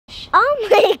Oh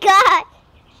my god!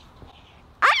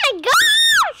 Oh my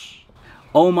gosh!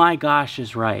 Oh my gosh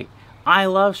is right. I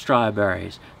love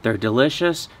strawberries. They're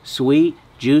delicious, sweet,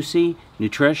 juicy,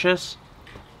 nutritious.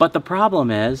 But the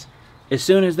problem is, as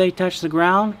soon as they touch the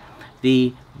ground,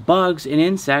 the bugs and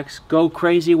insects go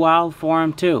crazy wild for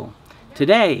them too.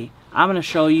 Today, I'm going to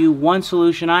show you one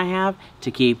solution I have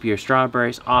to keep your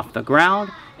strawberries off the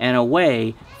ground and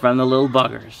away from the little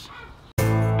buggers.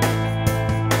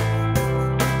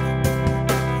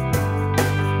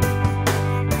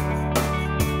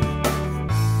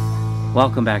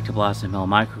 Welcome back to Blossom Hill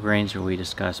Microgreens, where we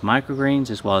discuss microgreens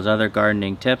as well as other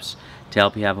gardening tips to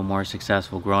help you have a more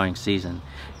successful growing season.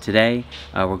 Today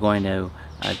we're going to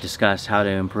discuss how to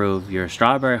improve your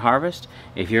strawberry harvest.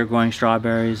 If you're growing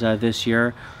strawberries this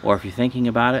year, or if you're thinking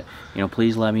about it,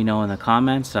 please let me know in the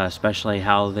comments, especially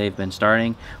how they've been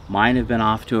starting. Mine have been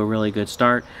off to a really good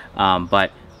start,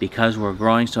 but because we're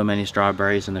growing so many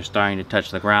strawberries and they're starting to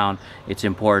touch the ground, it's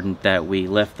important that we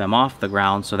lift them off the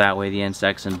ground so that way the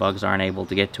insects and bugs aren't able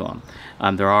to get to them.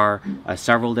 There are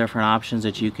several different options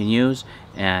that you can use,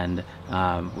 and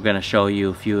we're going to show you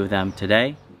a few of them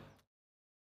today.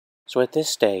 So at this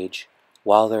stage,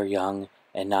 while they're young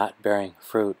and not bearing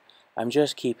fruit, I'm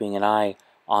just keeping an eye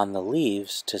on the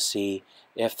leaves to see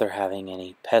if they're having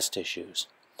any pest issues.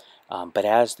 But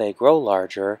as they grow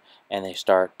larger and they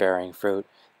start bearing fruit,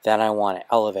 then I want to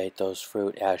elevate those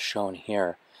fruit as shown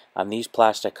here. These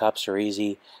plastic cups are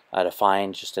easy to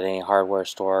find just at any hardware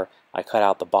store. I cut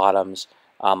out the bottoms.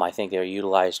 I think they're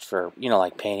utilized for,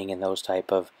 like painting and those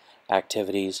type of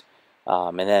activities.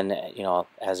 And then,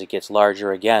 as it gets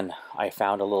larger again, I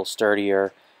found a little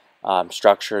sturdier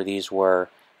structure. These were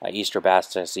Easter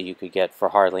baskets that you could get for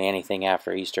hardly anything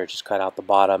after Easter. Just cut out the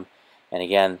bottom. And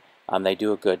again, they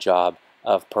do a good job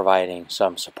of providing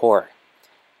some support.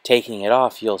 Taking it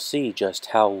off, you'll see just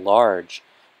how large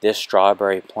this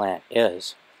strawberry plant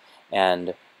is.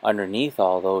 And underneath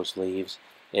all those leaves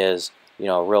is,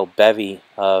 a real bevy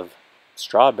of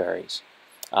strawberries.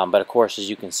 But of course, as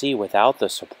you can see, without the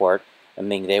support,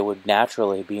 they would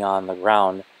naturally be on the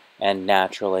ground and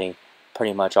naturally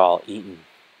pretty much all eaten.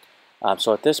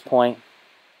 So at this point,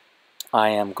 I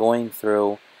am going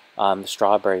through the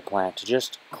strawberry plant to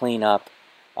just clean up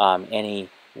any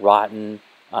rotten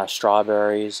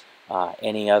strawberries,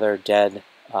 any other dead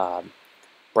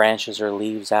branches or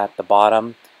leaves at the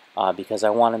bottom, because I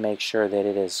want to make sure that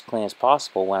it is clean as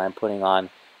possible when I'm putting on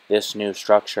this new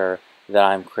structure that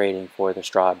I'm creating for the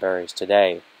strawberries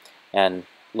today. And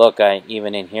look,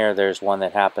 even in here there's one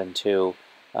that happened to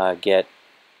get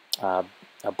a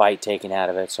bite taken out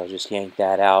of it, so I just yanked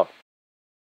that out.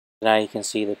 Now you can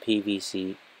see the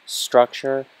PVC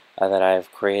structure that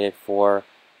I've created for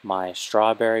my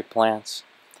strawberry plants.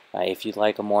 If you'd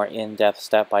like a more in-depth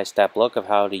step-by-step look of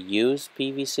how to use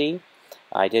PVC,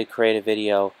 I did create a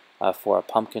video for a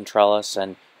pumpkin trellis,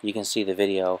 and you can see the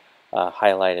video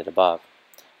highlighted above.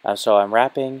 So I'm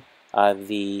wrapping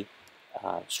the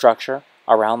structure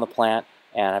around the plant,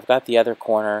 and I've got the other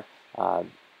corner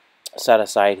set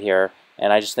aside here,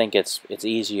 and I just think it's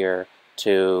easier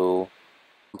to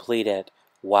complete it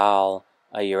while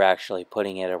you're actually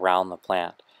putting it around the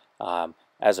plant,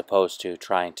 as opposed to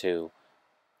trying to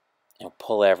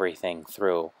pull everything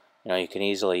through. You can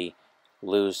easily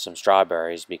lose some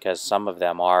strawberries because some of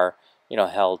them are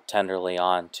held tenderly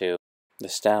onto the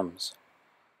stems.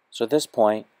 So at this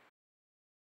point,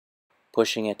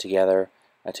 pushing it together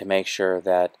to make sure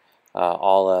that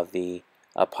all of the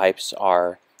pipes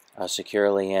are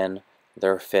securely in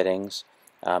their fittings,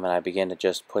 and I begin to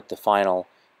just put the final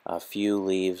few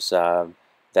leaves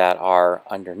that are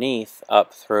underneath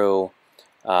up through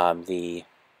the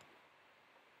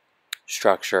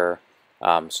structure,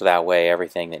 so that way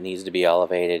everything that needs to be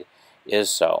elevated is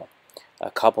so.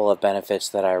 A couple of benefits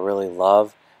that I really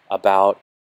love about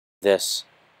this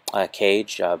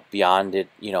cage, beyond it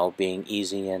being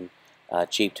easy and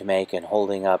cheap to make and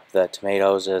holding up the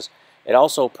tomatoes, is it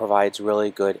also provides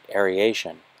really good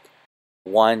aeration.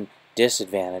 One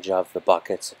disadvantage of the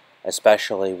buckets,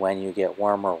 especially when you get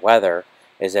warmer weather,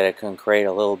 is that it can create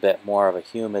a little bit more of a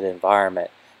humid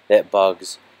environment that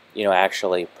bugs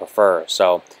actually prefer.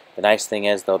 So the nice thing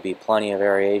is there'll be plenty of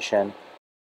aeration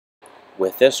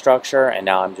with this structure, and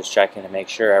now I'm just checking to make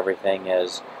sure everything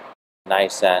is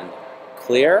nice and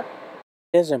clear.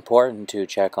 It is important to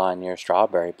check on your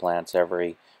strawberry plants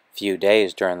every few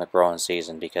days during the growing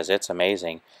season, because it's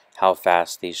amazing how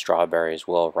fast these strawberries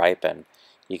will ripen.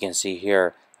 You can see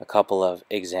here a couple of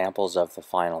examples of the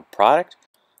final product.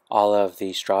 All of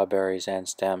the strawberries and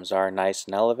stems are nice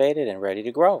and elevated and ready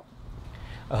to grow.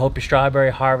 I hope your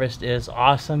strawberry harvest is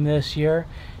awesome this year.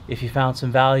 If you found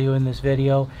some value in this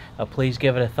video, please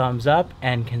give it a thumbs up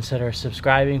and consider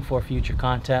subscribing for future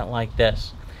content like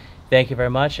this. Thank you very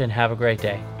much and have a great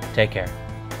day. Take care.